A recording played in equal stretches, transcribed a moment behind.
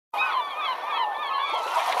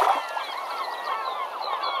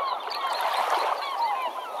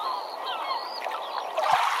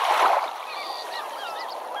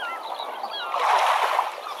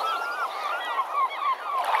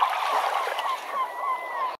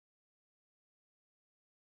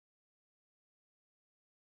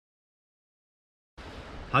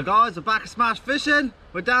Hi guys, we're back at Smash Fishing.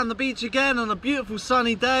 We're down the beach again on a beautiful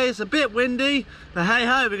sunny day. It's a bit windy, but hey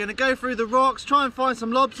ho, we're going to go through the rocks, try and find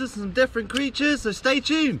some lobsters and some different creatures, so stay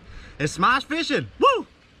tuned. It's Smash Fishing, woo!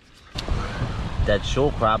 Dead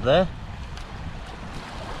shore crab there.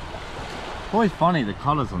 Always funny the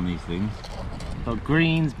colours on these things. Got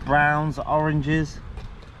greens, browns, oranges.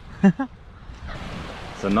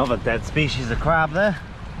 It's another dead species of crab there.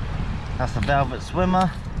 That's the velvet swimmer.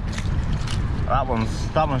 That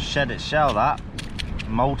one's shed its shell, that.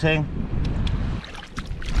 Molting.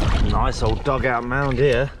 Nice old dugout mound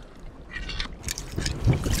here.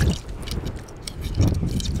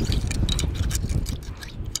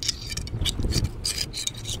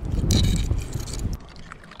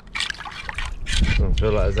 Doesn't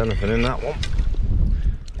feel like there's anything in that one.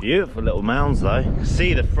 Beautiful little mounds though. You can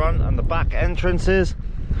see the front and the back entrances.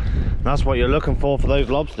 That's what you're looking for those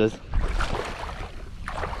lobsters.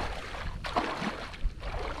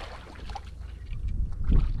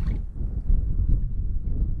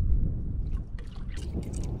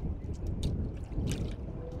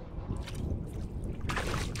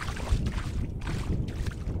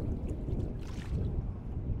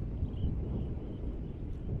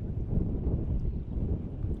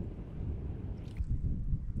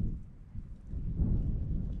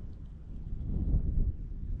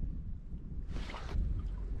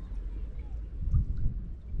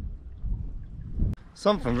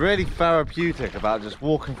 Something really therapeutic about just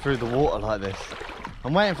walking through the water like this.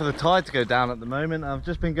 I'm waiting for the tide to go down at the moment. I've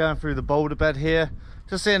just been going through the boulder bed here,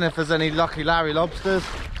 just seeing if there's any lucky Larry lobsters.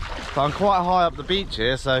 But I'm quite high up the beach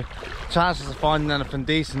here, so chances of finding anything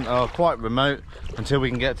decent are quite remote until we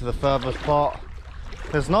can get to the furthest part.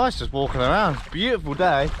 It's nice just walking around. It's a beautiful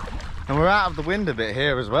day, and we're out of the wind a bit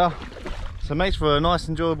here as well, so it makes for a nice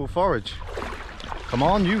enjoyable forage. Come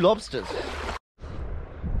on, you lobsters.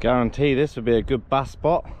 Guarantee this would be a good bass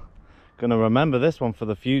spot. Gonna remember this one for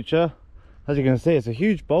the future. As you can see, it's a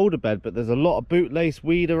huge boulder bed, but there's a lot of bootlace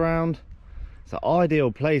weed around. It's an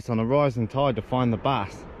ideal place on a rising tide to find the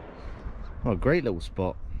bass. What a great little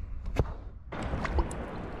spot.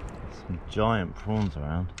 Some giant prawns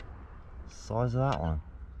around. The size of that one.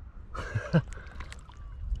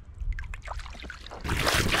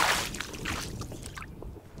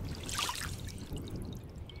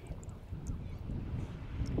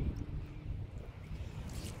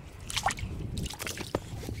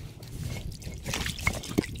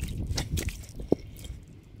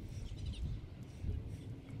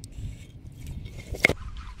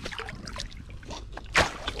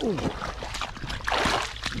 Ooh.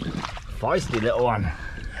 Feisty little one.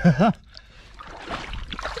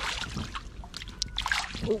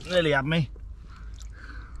 Oh, nearly had me.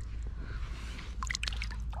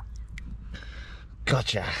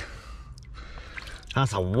 Gotcha.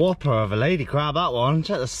 That's a whopper of a lady crab, that one.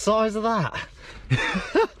 Check the size of that.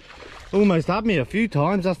 Almost had me a few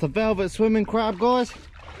times. That's the velvet swimming crab, guys.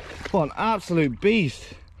 What an absolute beast.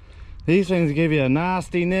 These things give you a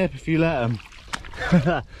nasty nip if you let them.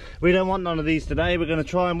 We don't want none of these today. We're going to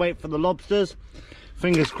try and wait for the lobsters.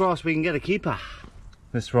 Fingers crossed we can get a keeper.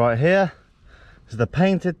 This right here is the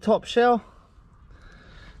painted top shell.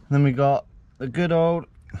 And then we got the good old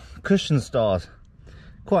cushion stars.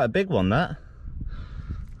 Quite a big one, that.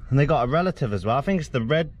 And they got a relative as well. I think it's the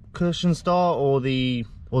red cushion star or the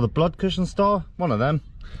blood cushion star. One of them.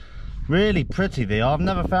 Really pretty they are. I've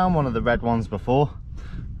never found one of the red ones before.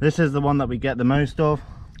 This is the one that we get the most of.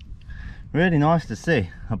 Really nice to see.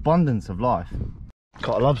 Abundance of life.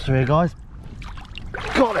 Got a lobster here, guys.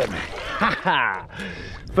 Got him!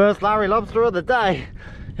 First Larry lobster of the day.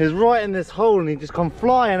 He's right in this hole and he just come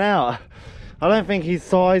flying out. I don't think he's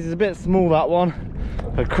size. He's a bit small, that one.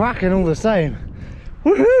 But cracking all the same.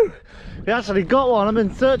 Woohoo! We actually got one. I've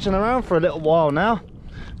been searching around for a little while now.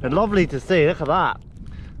 But lovely to see. Look at that.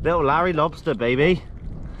 Little Larry lobster, baby.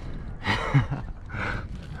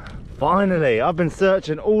 Finally, I've been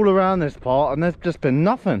searching all around this part and there's just been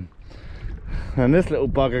nothing. And this little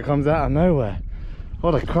bugger comes out of nowhere.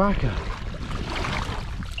 What a cracker.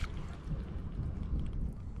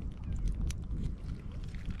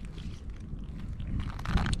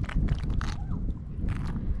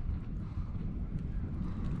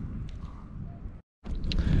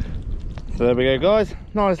 So there we go, guys.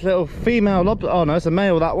 Nice little female lobster. Oh no, it's a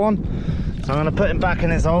male, that one. So I'm going to put him back in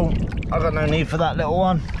his hole. I've got no need for that little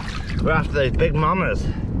one. We're after those big mamas.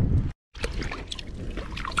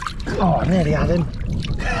 Oh, I nearly had him.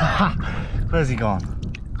 Where's he gone?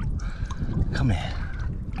 Come here.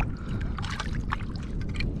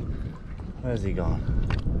 Where's he gone?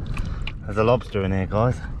 There's a lobster in here,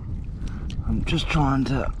 guys. I'm just trying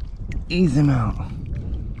to ease him out.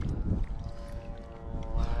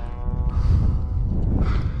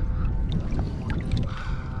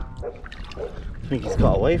 think he's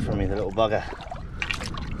got away from me, the little bugger.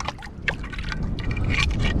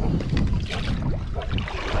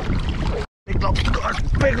 Big lobster,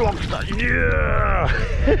 guys, big lobster, yeah!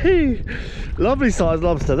 Lovely sized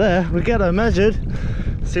lobster there. We get her measured,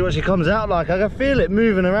 see what she comes out like. I can feel it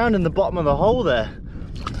moving around in the bottom of the hole there.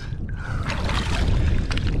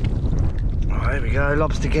 Oh, there we go,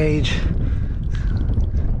 lobster gauge.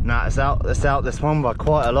 Nah, it's out this one by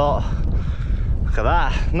quite a lot. Look at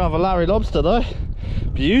that, another Larry lobster though.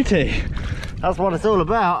 Beauty. That's what it's all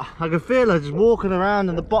about. I can feel her just walking around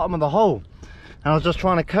in the bottom of the hole. And I was just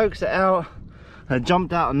trying to coax it out and it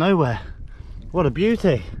jumped out of nowhere. What a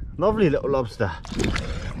beauty. Lovely little lobster.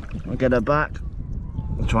 I'll get her back.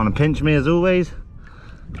 Trying to pinch me as always.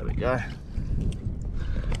 There we go.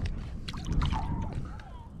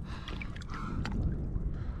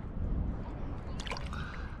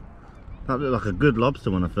 That looked like a good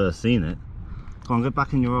lobster when I first seen it. Go on, go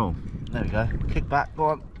back in your hole. There we go. Kick back, go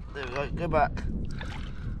on. There we go, go back.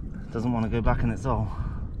 Doesn't want to go back in its hole.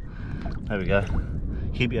 There we go.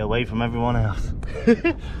 Keep it away from everyone else.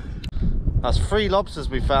 That's 3 lobsters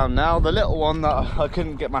we found now. The little one that I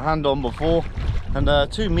couldn't get my hand on before,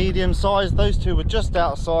 and 2 medium sized. Those 2 were just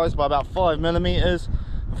outsized by about 5mm.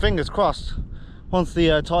 Fingers crossed, once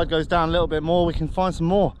the tide goes down a little bit more, we can find some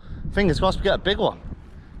more. Fingers crossed we get a big one.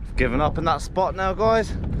 I've given up in that spot now,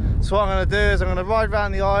 guys. So what I'm going to do is I'm going to ride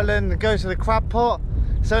around the island and go to the crab pot.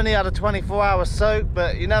 It's only had a 24-hour soak,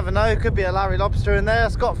 but you never know, could be a Larry lobster in there.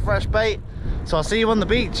 It's got fresh bait, so I'll see you on the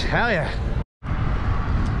beach. Hell yeah.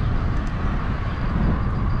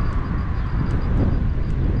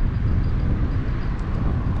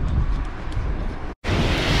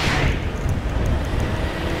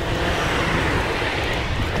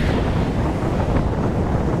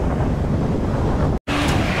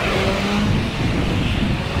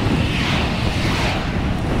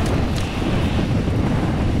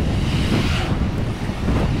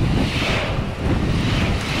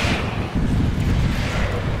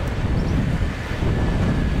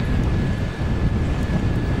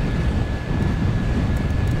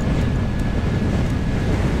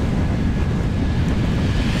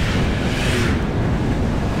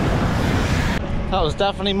 That was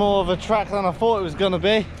definitely more of a track than I thought it was going to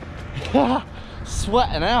be.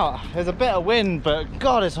 Sweating out. There's a bit of wind, but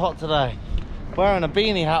God, it's hot today. Wearing a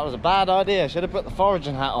beanie hat was a bad idea. Should have put the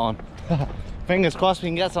foraging hat on. Fingers crossed we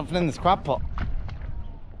can get something in this crab pot.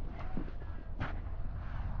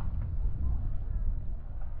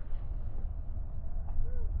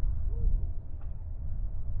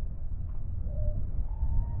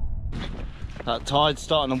 That tide's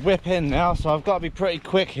starting to whip in now, so I've got to be pretty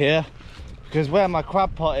quick here, because where my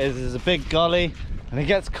crab pot is a big gully and it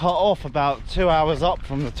gets cut off about 2 hours up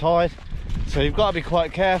from the tide, so you've got to be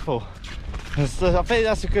quite careful. And so I think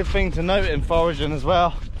that's a good thing to note in foraging as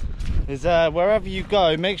well, is wherever you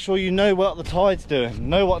go, make sure you know what the tide's doing,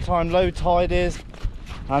 know what time low tide is,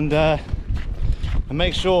 and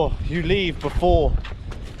make sure you leave before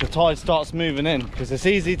the tide starts moving in, because it's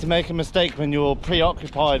easy to make a mistake when you're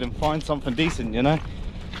preoccupied and find something decent, you know.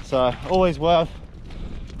 So always worth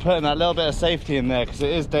putting that little bit of safety in there, because it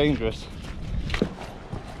is dangerous.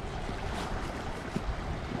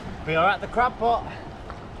 We are at the crab pot.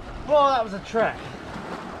 Boy, that was a trek.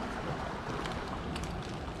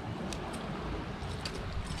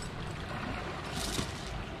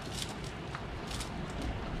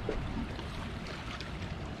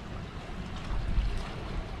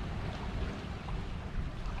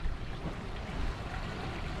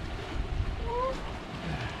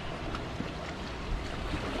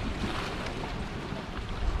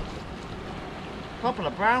 Couple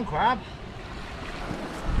of brown crab.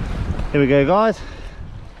 Here we go, guys.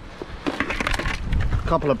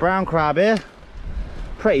 Couple of brown crab here.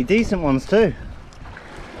 Pretty decent ones too.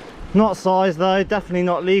 Not size though, definitely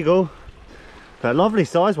not legal, but lovely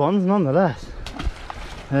size ones nonetheless.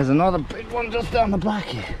 There's another big one just down the back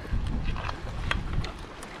here.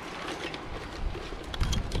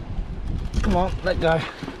 Come on, let go.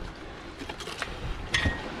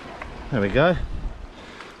 There we go.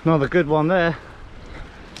 Another good one there.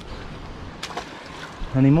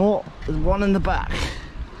 Any more? There's one in the back.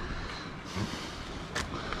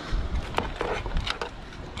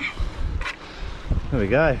 There we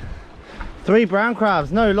go. 3 brown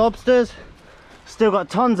crabs, no lobsters. Still got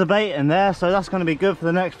tons of bait in there, so that's going to be good for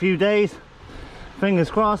the next few days.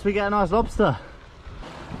 Fingers crossed we get a nice lobster.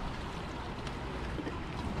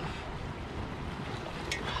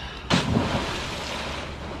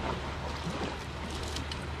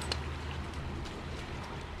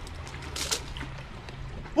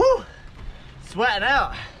 Woo! Sweating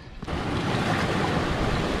out.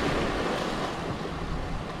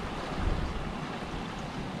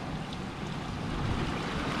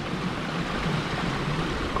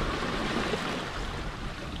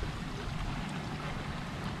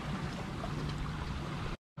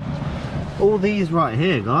 all these right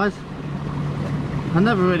here, guys. I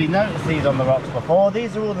never really noticed these on the rocks before.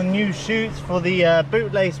 These are all the new shoots for the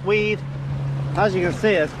bootlace weed. As you can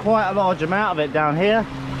see, there's quite a large amount of it down here,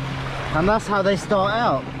 and that's how they start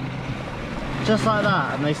out, just like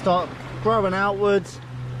that, and they start growing outwards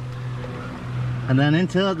and then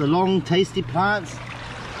into the long tasty plants,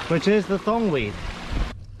 which is the thongweed.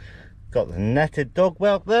 Got the netted dog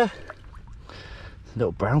whelk there. It's a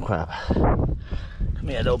little brown crab. Come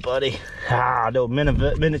here, little buddy. Ah, a little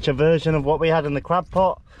miniature version of what we had in the crab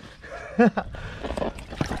pot.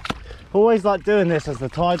 Always like doing this as the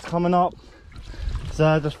tide's coming up.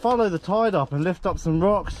 So just follow the tide up and lift up some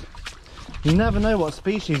rocks. You never know what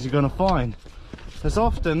species you're going to find. As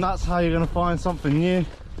often, that's how you're going to find something new.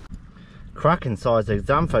 Cracking sized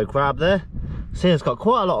Xantho crab there. See, it's got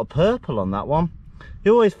quite a lot of purple on that one.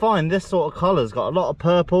 You always find this sort of colour's got a lot of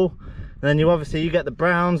purple. And then you get the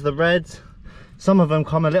browns, the reds. Some of them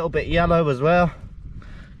come a little bit yellow as well.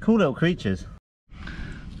 Cool little creatures.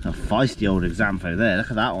 A feisty old Xantho there. Look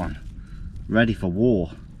at that one. Ready for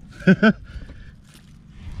war.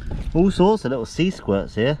 All sorts of little sea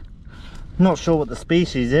squirts here. Not sure what the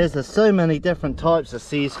species is. There's so many different types of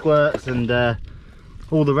sea squirts and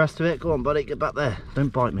all the rest of it. Go on, buddy, get back there. Don't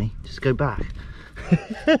bite me, just go back.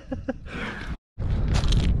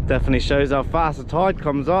 Definitely shows how fast the tide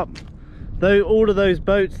comes up. Though all of those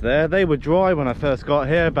boats there, they were dry when I first got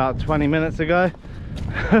here about 20 minutes ago.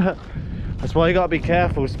 That's why you got to be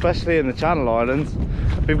careful, especially in the Channel Islands.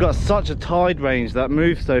 We've got such a tide range that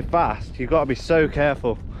moves so fast. You've got to be so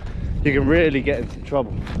careful. You can really get into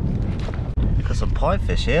trouble. Got some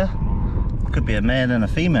pipefish here. Could be a male and a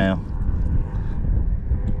female.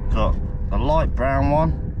 Got a light brown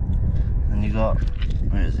one, and you got,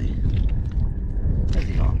 where is he? Where's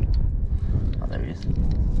he gone? Oh, there he is.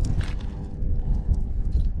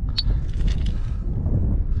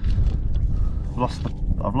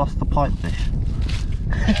 I've lost the pipefish.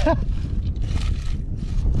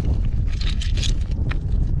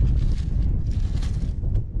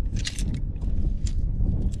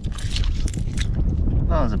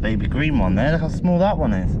 Oh, there's a baby green one there. Look how small that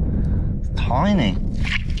one is. It's tiny.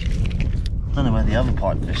 I don't know where the other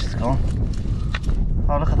pipefish has gone.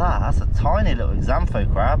 Oh, look at that. That's a tiny little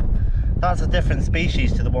Xantho crab. That's a different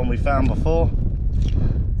species to the one we found before.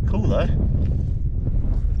 Cool though.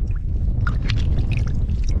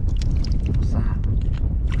 What's that?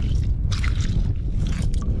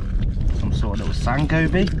 Some sort of little sand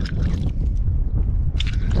goby.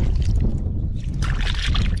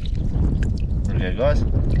 There we go, guys.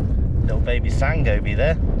 Little baby sand goby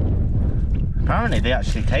there. Apparently they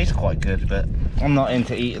actually taste quite good, but I'm not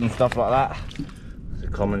into eating stuff like that. It's a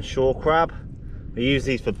common shore crab. We use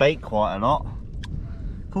these for bait quite a lot.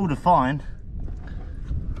 Cool to find.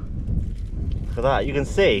 Look at that, you can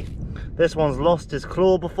see this one's lost his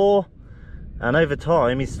claw before, and over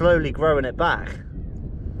time he's slowly growing it back.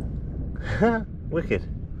 Wicked.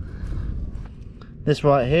 This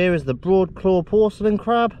right here is the broad claw porcelain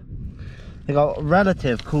crab. They got a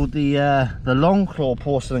relative called the long claw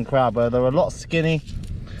porcelain crab, where they're a lot skinny.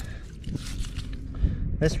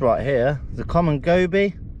 This right here is a common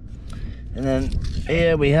goby, and then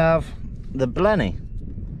here we have the blenny.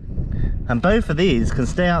 And both of these can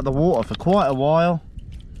stay out of the water for quite a while.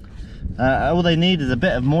 All they need is a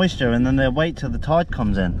bit of moisture, and then they'll wait till the tide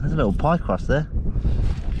comes in. There's a little pie crust there.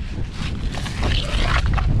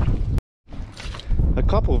 A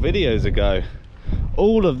couple videos ago,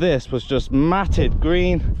 all of this was just matted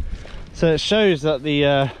green, so it shows that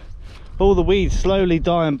the all the weeds slowly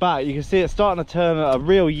dying back. You can see it's starting to turn a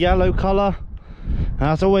real yellow color, and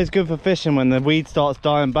that's always good for fishing when the weed starts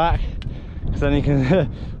dying back, because then you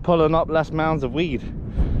can pulling up less mounds of weed.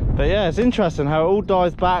 But yeah, it's interesting how it all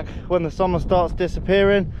dies back when the summer starts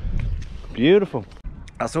disappearing. Beautiful.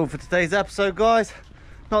 That's all for today's episode, guys.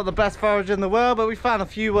 Not the best forage in the world, but we found a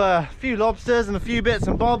few lobsters and a few bits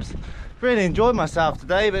and bobs. Really enjoyed myself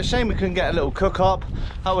today, but shame we couldn't get a little cook up.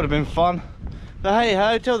 That would have been fun. But hey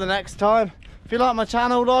ho, till the next time. If you like my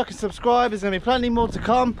channel, like and subscribe. There's going to be plenty more to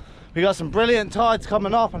come. We got some brilliant tides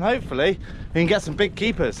coming up, and hopefully we can get some big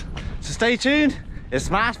keepers. So stay tuned. It's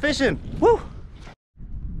Smash Fishing. Woo!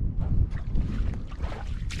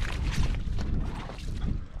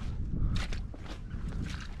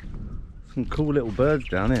 Some cool little birds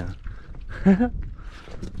down here.